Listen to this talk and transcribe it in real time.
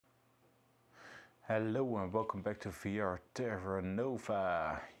Hello and welcome back to VR Terra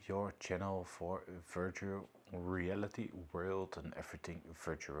Nova, your channel for virtual reality world and everything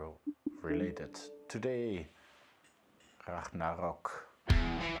virtual related. Today, Ragnarock.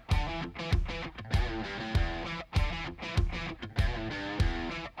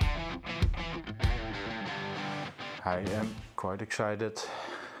 I am quite excited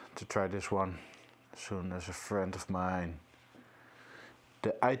to try this one as soon as a friend of mine, the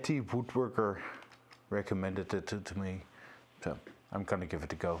IT woodworker, recommended it to me, so I'm gonna give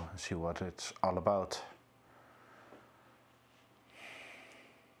it a go and see what it's all about.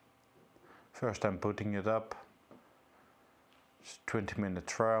 First I'm putting it up. It's a 20-minute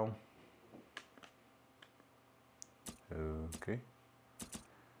trial. Okay.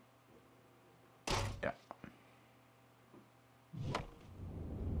 Yeah.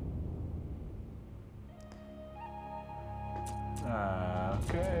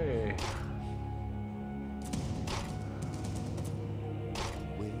 Okay.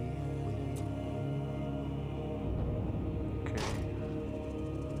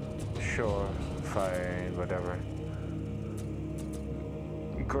 Sure, fine, whatever.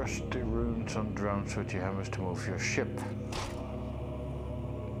 Crush the runes on drums with your hammers to move your ship.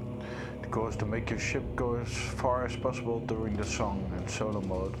 The goal is to make your ship go as far as possible during the song. In solo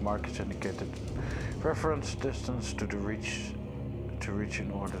mode, markers indicated reference distance to reach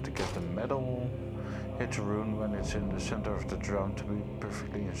in order to get the medal. Hit the rune when it's in the center of the drum to be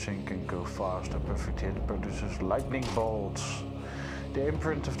perfectly in sync and go fast. A perfect hit produces lightning bolts. The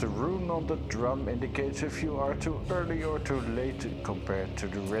imprint of the rune on the drum indicates if you are too early or too late compared to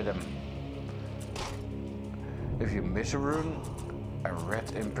the rhythm. If you miss a rune, a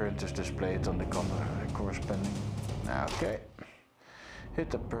red imprint is displayed on the corresponding. Okay.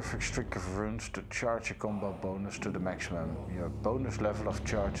 Hit a perfect streak of runes to charge a combo bonus to the maximum. Your bonus level of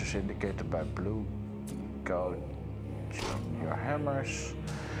charge is indicated by blue. Go on your hammers.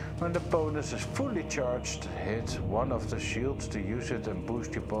 When the bonus is fully charged, hit one of the shields to use it and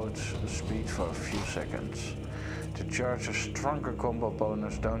boost your boat's speed for a few seconds. To charge a stronger combo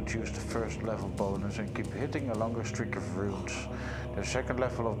bonus, don't use the first level bonus and keep hitting a longer streak of runes. The second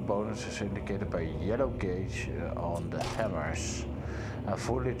level of bonus is indicated by a yellow gauge on the hammers. A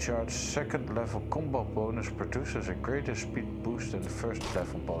fully charged second level combo bonus produces a greater speed boost than the first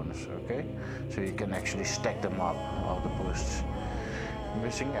level bonus, okay? So you can actually stack them up, all the boosts.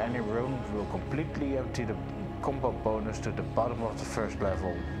 Missing any rune will completely empty the combo bonus to the bottom of the first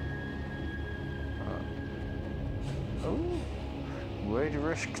level. Weigh the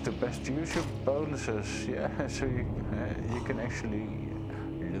risk to best use your bonuses. Yeah, so you can actually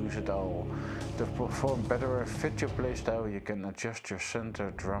lose it all. To perform better and fit your playstyle, you can adjust your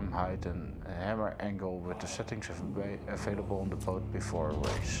center, drum height and hammer angle with the settings available on the boat before a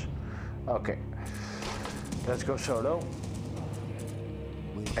race. Okay, let's go solo.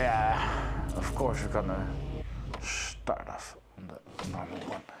 Yeah, of course we're gonna start off on the normal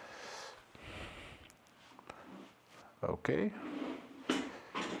one. Okay.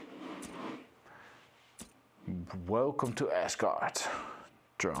 Welcome to Asgard.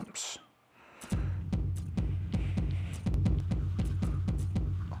 Drums.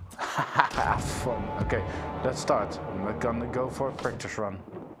 Fun. Okay, let's start. I'm gonna go for a practice run.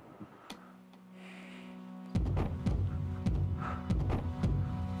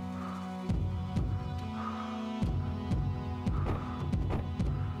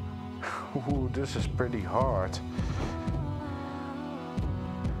 Ooh, this is pretty hard.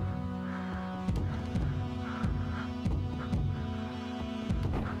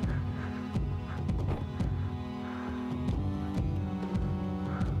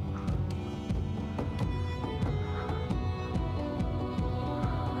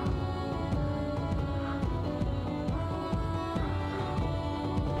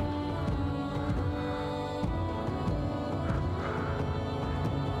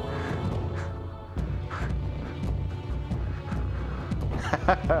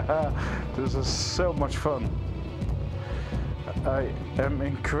 This is so much fun. I am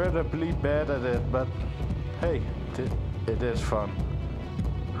incredibly bad at it, but hey, it is fun.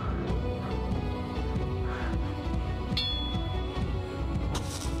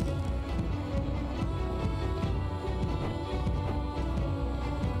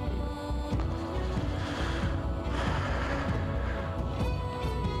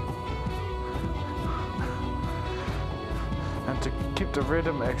 And to keep the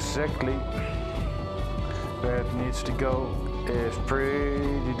rhythm exactly where it needs to go is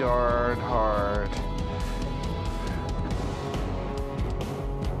pretty darn hard.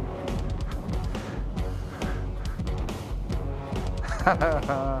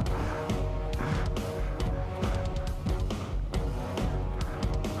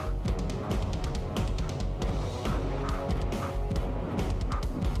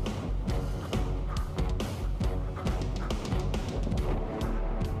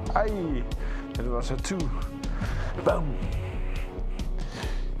 Aye, it was a 2. Bam.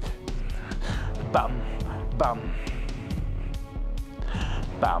 Bam, bam.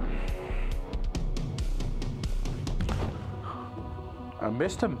 Bam. I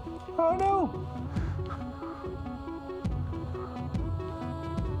missed him. Oh no.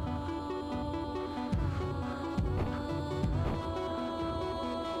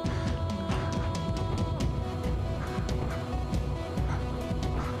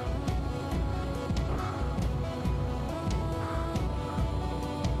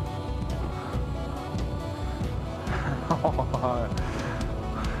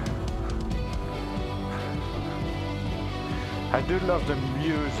 I do love the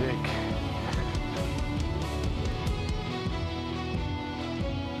music.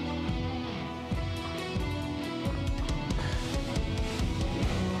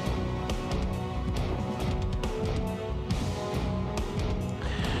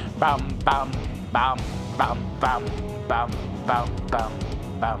 Bam, bam, bam, bam, bam, bam, bam, bam,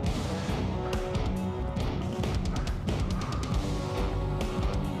 bam.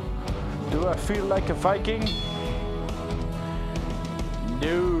 Do I feel like a Viking?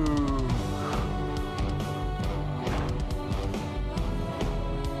 No.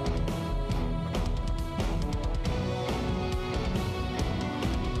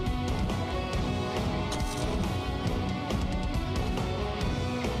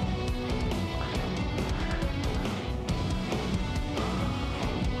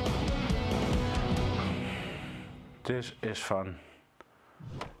 This is fun.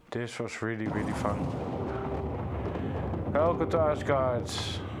 This was really fun. Welcome to Asgard.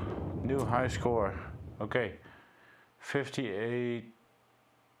 New high score. Okay. 58.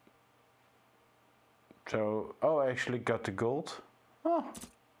 So, oh, I actually got the gold. Oh.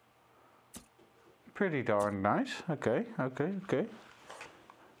 Pretty darn nice. Okay. I can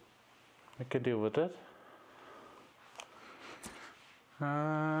deal with that.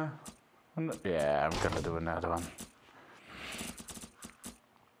 Yeah, I'm gonna do another one.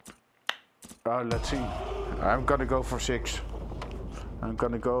 Let's see. I'm gonna go for 6. I'm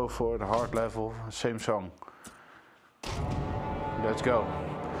gonna go for the hard level, same song. Let's go.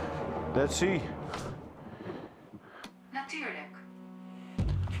 Let's see. Natuurlijk.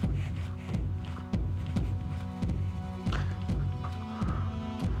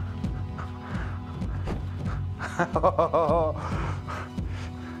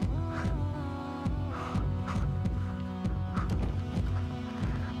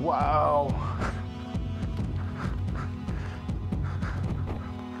 Wow.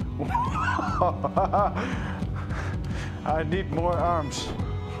 I need more arms.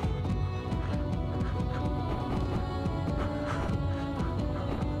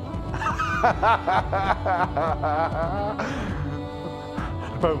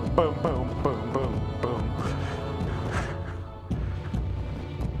 Boom, boom, boom, boom, boom, boom.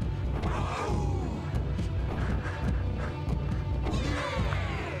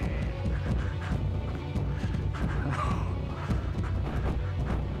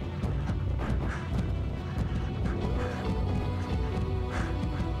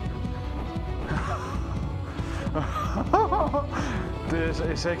 This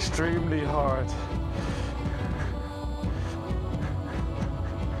is extremely hard.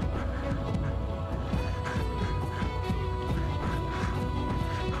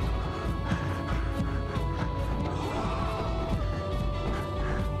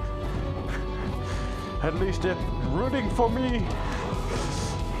 At least they're rooting for me.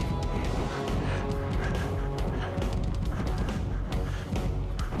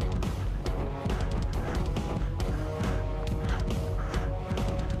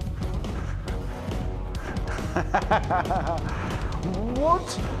 What?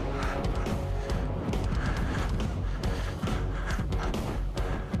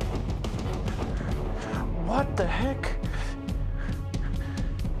 What the heck?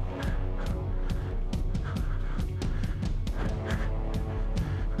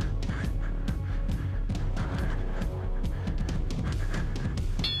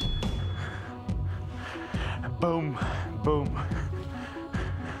 Boom, boom.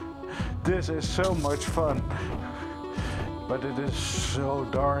 This is so much fun, but it is so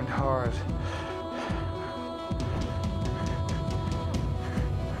darn hard.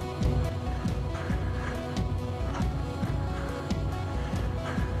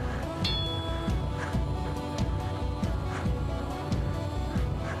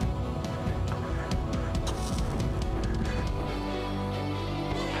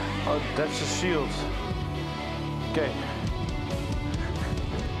 Oh, that's a shield. Okay.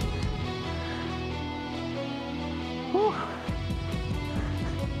 Whew.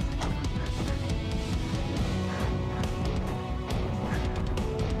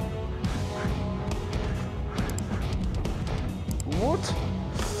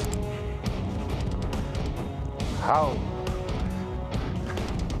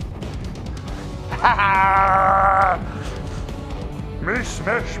 Me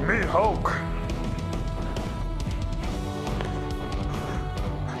smash me Hulk.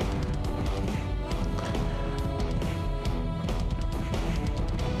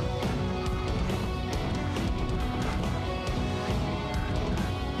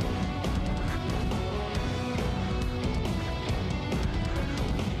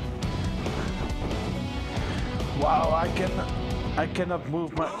 Wow, I cannot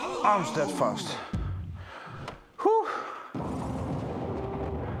move my arms that fast. Whew.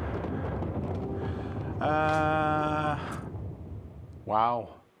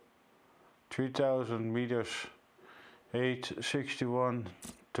 Wow. 3,000 meters. 861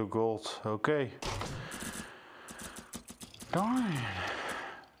 to gold. Okay. Darn.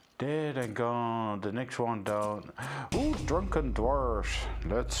 Dead and gone. The next one down. Ooh, drunken dwarves.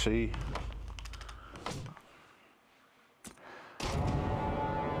 Let's see.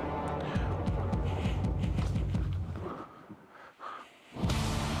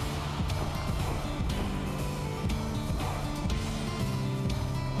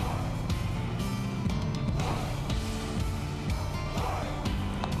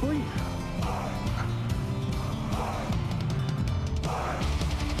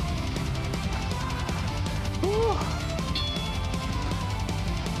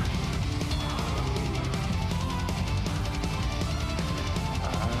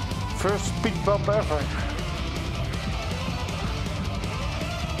 First speed bump ever.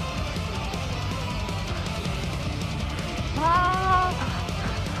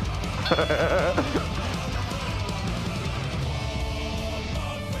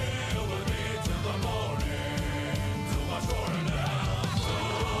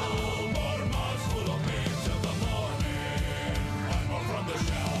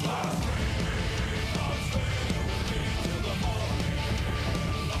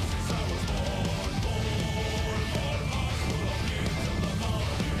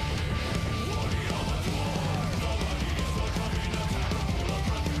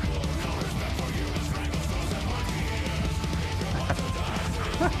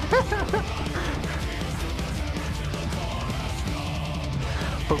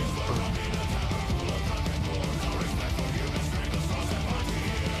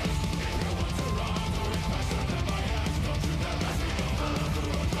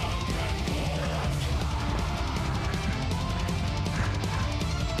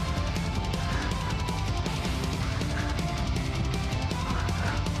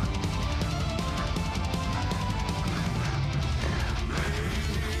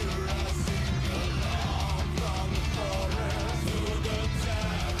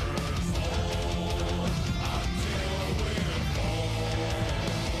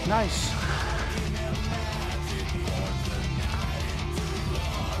 Nice.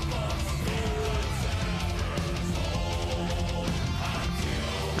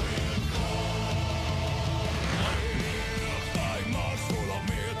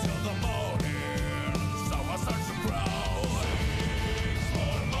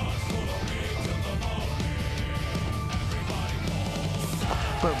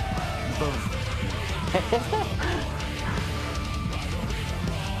 Boom, boom.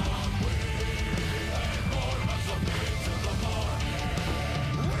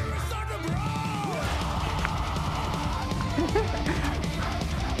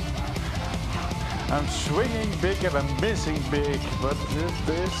 I'm swinging big and I'm missing big, but it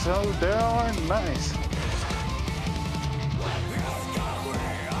is so darn nice.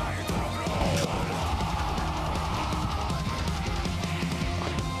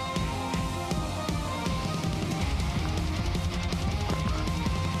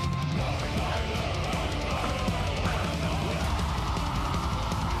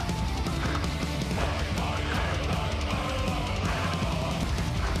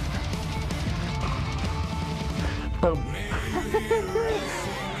 Boom.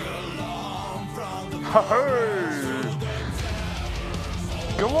 Hey!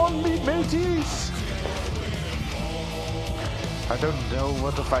 Go on, me mateys! I don't know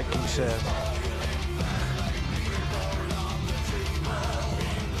what the Viking said.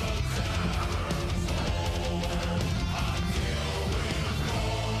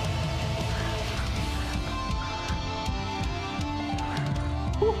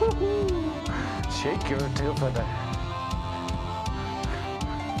 Shake your tail feather.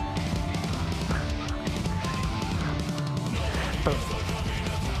 Boom.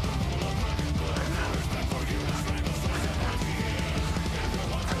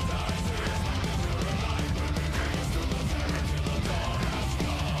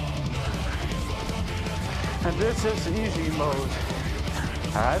 And this is easy mode.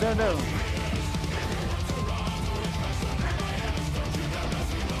 I don't know.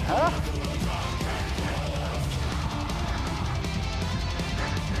 Huh?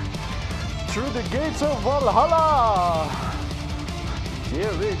 Through the gates of Valhalla!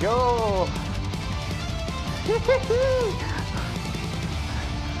 Here we go!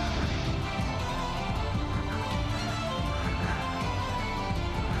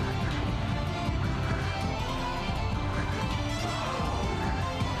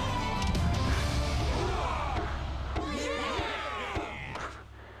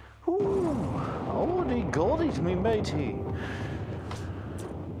 Oh, the goldies, me matey.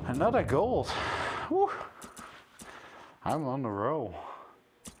 Another gold. Woo. I'm on the roll.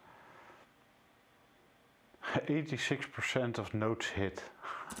 86% of notes hit.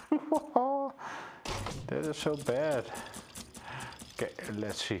 That is so bad. Okay,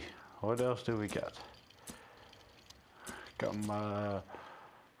 let's see. What else do we got? Come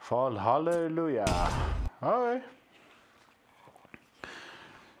fall hallelujah. Alright.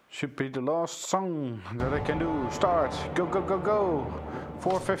 Should be the last song that I can do. Start. Go, go, go, go.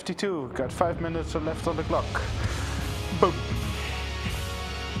 4:52. Got 5 minutes left on the clock. Boom.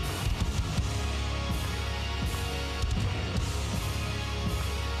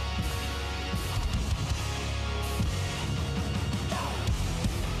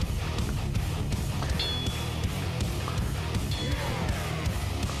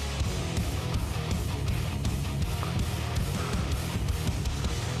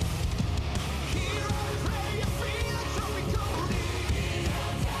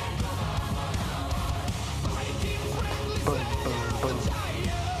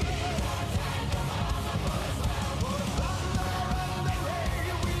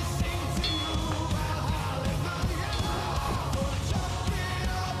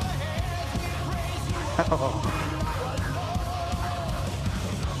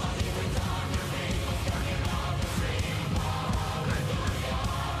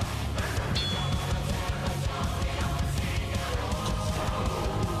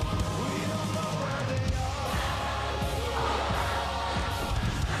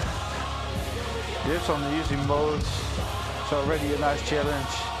 This on the easy mode, it's already a nice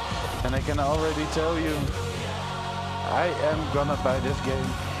challenge, and I can already tell you, I am gonna buy this game.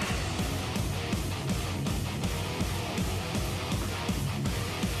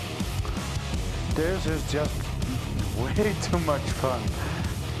 This is just way too much fun.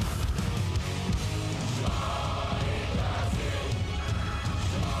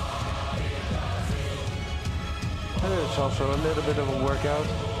 And it's also a little bit of a workout.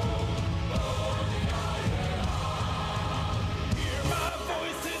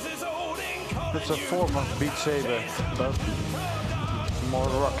 It's a form of Beat Saber, but more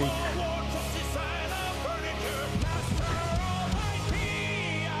rocky.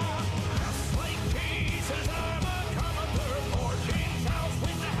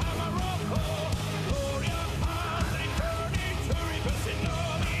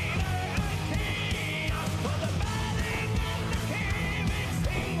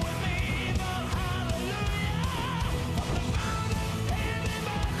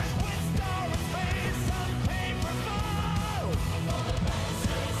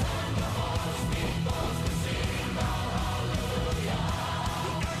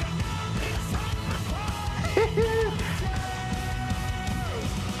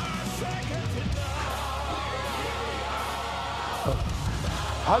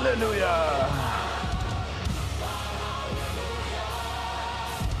 Hallelujah!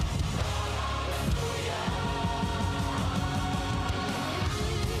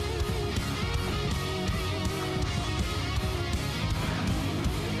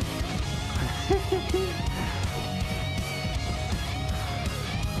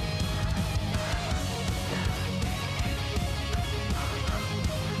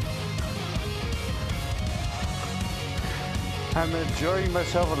 I'm enjoying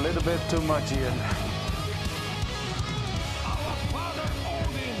myself a little bit too much here.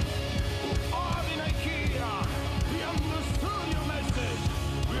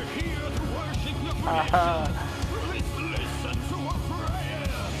 Aha.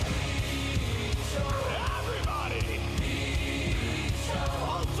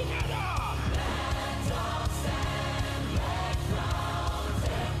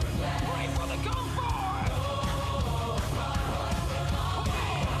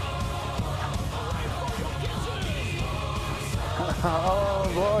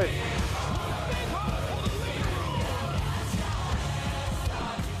 Oh boy.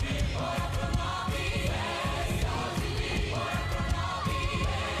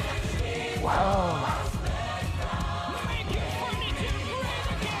 Wow.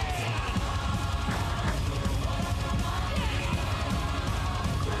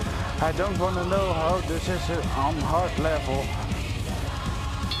 I don't want to know how this is on hard level.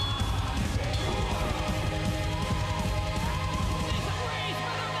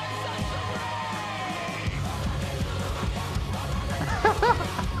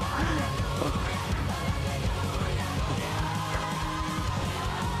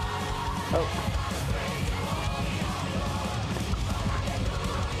 Oh.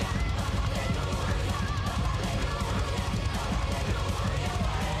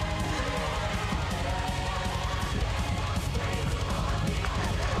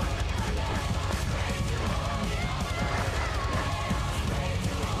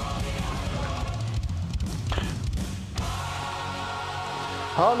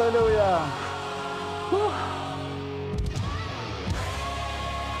 Hallelujah! Woo.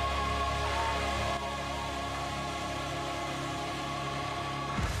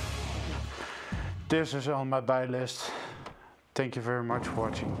 This is on my buy list. Thank you very much for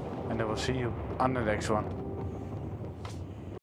watching, and I will see you on the next one.